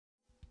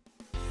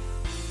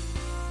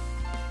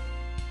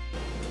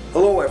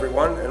Hello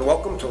everyone, and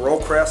welcome to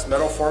Roll-Kraft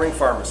Metal Forming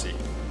Pharmacy.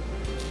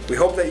 We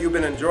hope that you've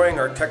been enjoying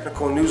our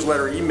technical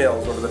newsletter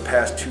emails over the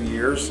past 2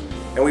 years,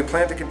 and we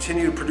plan to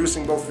continue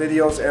producing both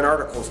videos and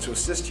articles to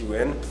assist you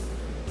in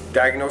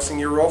diagnosing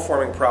your roll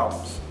forming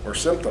problems or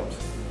symptoms,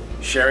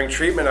 sharing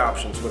treatment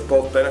options with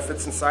both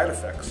benefits and side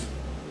effects,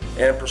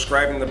 and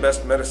prescribing the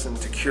best medicine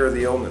to cure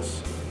the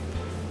illness.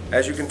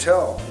 As you can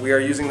tell, we are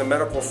using the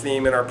medical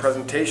theme in our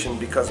presentation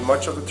because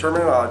much of the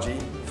terminology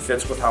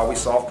fits with how we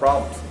solve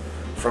problems,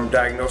 from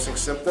diagnosing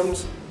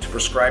symptoms to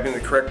prescribing the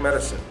correct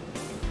medicine.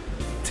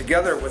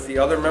 Together with the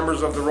other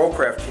members of the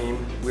Roll-Kraft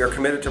team, we are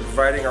committed to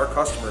providing our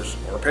customers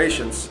or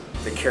patients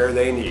the care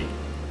they need.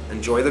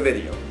 Enjoy the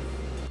video.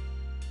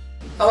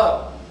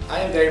 Hello,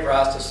 I am Dave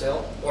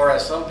Rostasil, or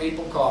as some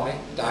people call me,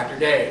 Dr.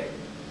 Dave.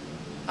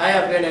 I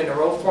have been in the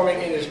roll forming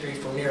industry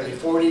for nearly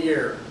 40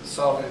 years,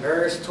 solving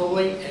various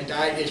tooling and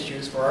die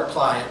issues for our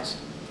clients.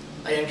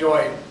 I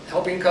enjoy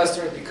helping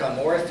customers become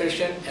more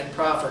efficient and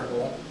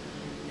profitable,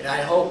 and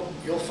I hope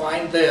you'll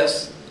find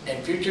this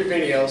and future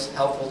videos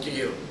helpful to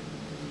you.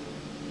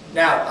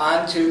 Now,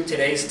 on to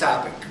today's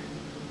topic.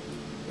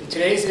 In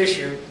today's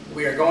issue,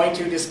 we are going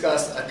to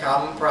discuss a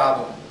common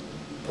problem,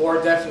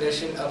 poor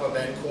definition of a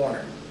bend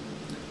corner.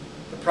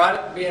 The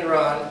product being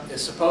run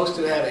is supposed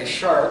to have a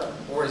sharp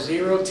or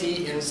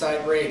 0T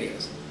inside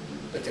radius,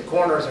 but the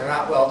corners are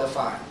not well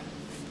defined.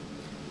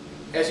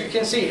 As you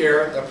can see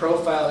here, the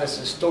profile is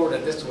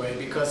distorted this way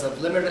because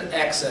of limited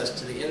access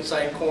to the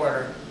inside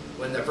corner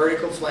when the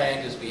vertical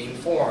flange is being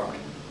formed.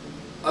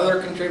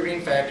 Other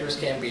contributing factors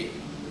can be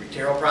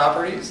material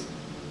properties,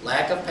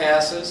 lack of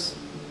passes,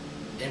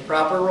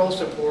 improper roll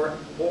support,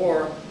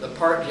 or the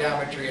part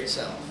geometry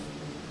itself.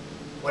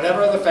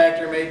 Whatever the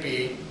factor may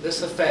be,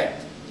 this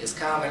effect is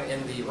common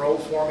in the roll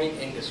forming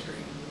industry.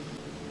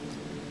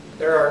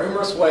 There are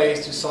numerous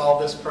ways to solve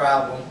this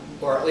problem,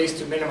 or at least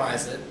to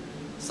minimize it,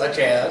 such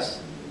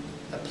as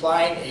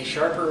applying a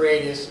sharper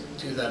radius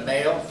to the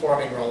male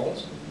forming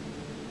rolls,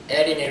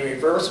 adding a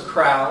reverse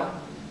crown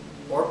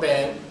or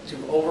bend to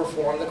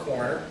overform the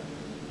corner,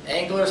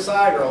 angular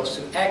side rolls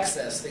to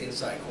access the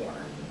inside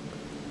corner,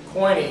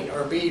 coining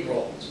or bead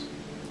rolls,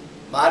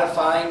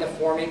 modifying the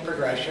forming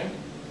progression,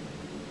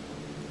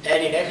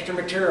 adding extra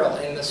material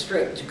in the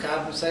strip to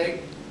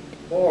compensate,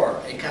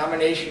 or a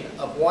combination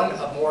of one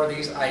or more of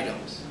these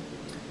items.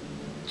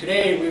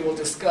 Today we will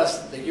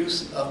discuss the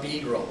use of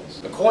bead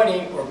rolls. A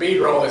coining or bead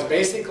roll is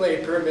basically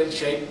a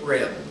pyramid-shaped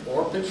rib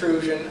or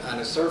protrusion on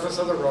the surface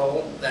of the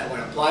roll that,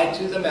 when applied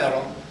to the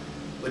metal,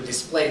 would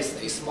displace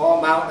a small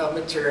amount of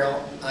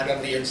material out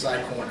of the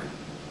inside corner.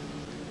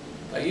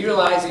 By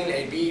utilizing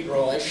a bead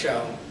roll as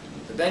shown,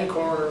 the bend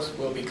corners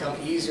will become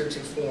easier to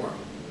form.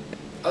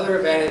 Other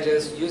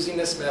advantages using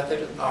this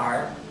method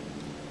are: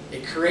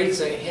 it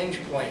creates a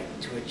hinge point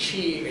to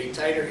achieve a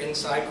tighter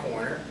inside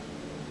corner,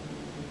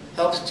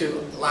 helps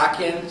to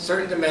lock in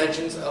certain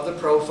dimensions of the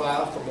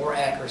profile for more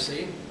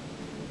accuracy,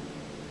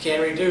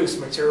 can reduce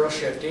material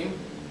shifting,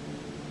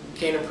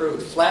 can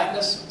improve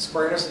flatness,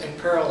 squareness, and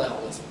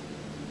parallelism.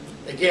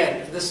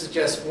 Again, this is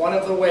just one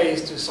of the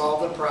ways to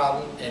solve the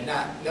problem and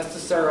not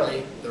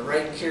necessarily the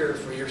right cure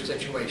for your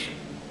situation.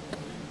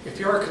 If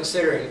you are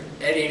considering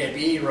adding a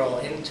bead roll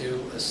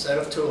into a set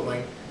of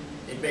tooling,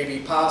 it may be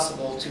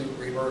possible to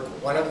rework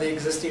one of the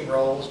existing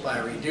rolls by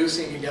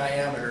reducing the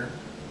diameter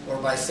or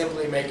by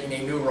simply making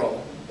a new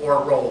roll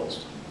or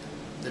rolls.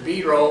 The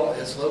bead roll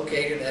is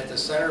located at the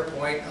center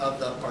point of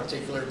the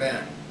particular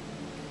bend.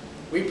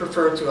 We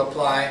prefer to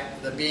apply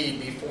the bead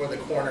before the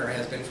corner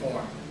has been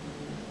formed.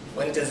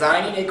 When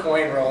designing a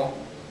coin roll,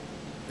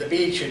 the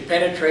bead should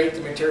penetrate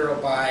the material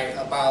by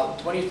about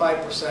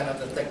 25% of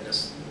the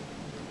thickness.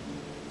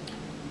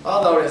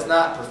 Although it is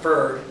not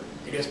preferred,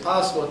 it is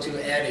possible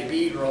to add a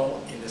bead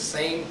roll in the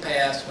same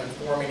pass when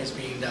forming is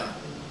being done.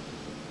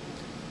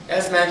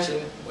 As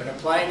mentioned, when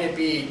applying a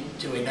bead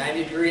to a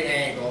 90-degree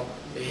angle,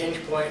 the hinge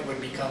point would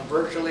become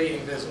virtually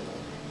invisible.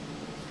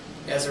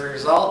 As a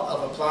result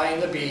of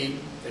applying the bead,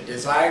 the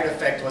desired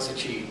effect was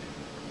achieved.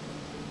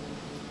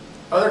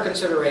 Other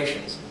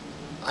considerations: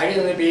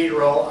 idling the bead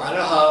roll on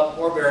a hub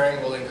or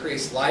bearing will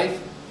increase life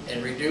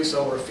and reduce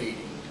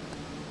overfeeding.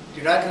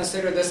 Do not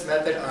consider this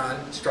method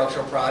on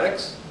structural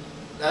products.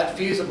 Not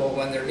feasible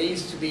when there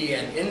needs to be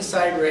an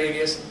inside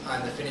radius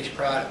on the finished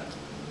product.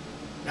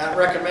 Not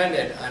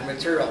recommended on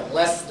material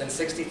less than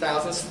 60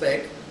 thousandths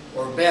thick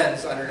or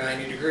bends under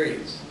 90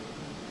 degrees.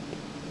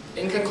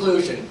 In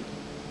conclusion,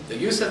 the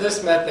use of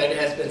this method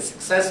has been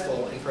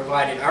successful in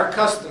providing our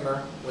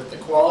customer with the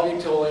quality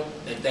tooling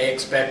that they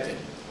expected.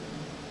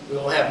 We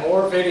will have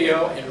more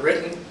video and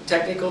written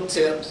technical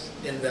tips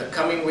in the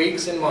coming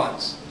weeks and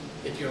months.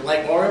 If you would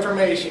like more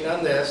information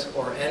on this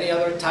or any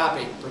other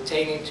topic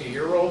pertaining to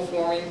your roll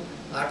forming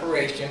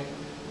operation,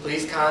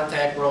 please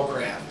contact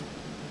Roll-Kraft.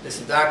 This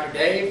is Dr.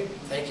 Dave.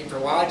 Thank you for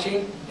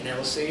watching, and I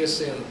will see you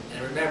soon.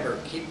 And remember,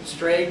 keep it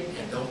straight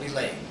and don't be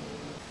late.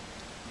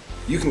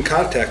 You can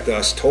contact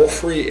us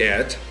toll-free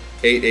at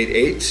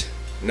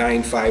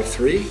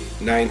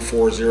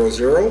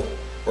 888-953-9400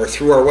 or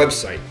through our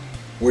website,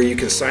 where you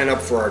can sign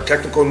up for our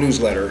technical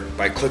newsletter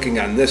by clicking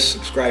on this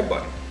subscribe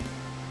button.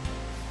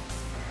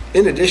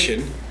 In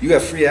addition, you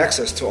have free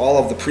access to all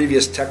of the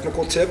previous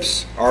technical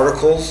tips,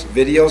 articles,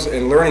 videos,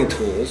 and learning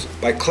tools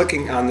by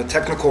clicking on the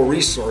technical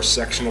resource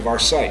section of our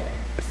site.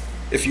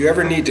 If you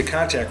ever need to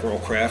contact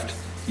Roll-Kraft,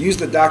 use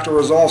the Dr.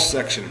 Resolve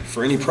section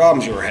for any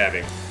problems you are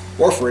having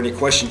or for any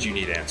questions you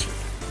need answered.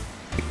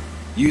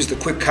 Use the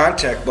quick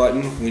contact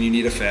button when you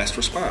need a fast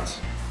response.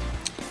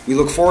 We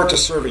look forward to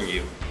serving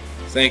you.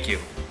 Thank you.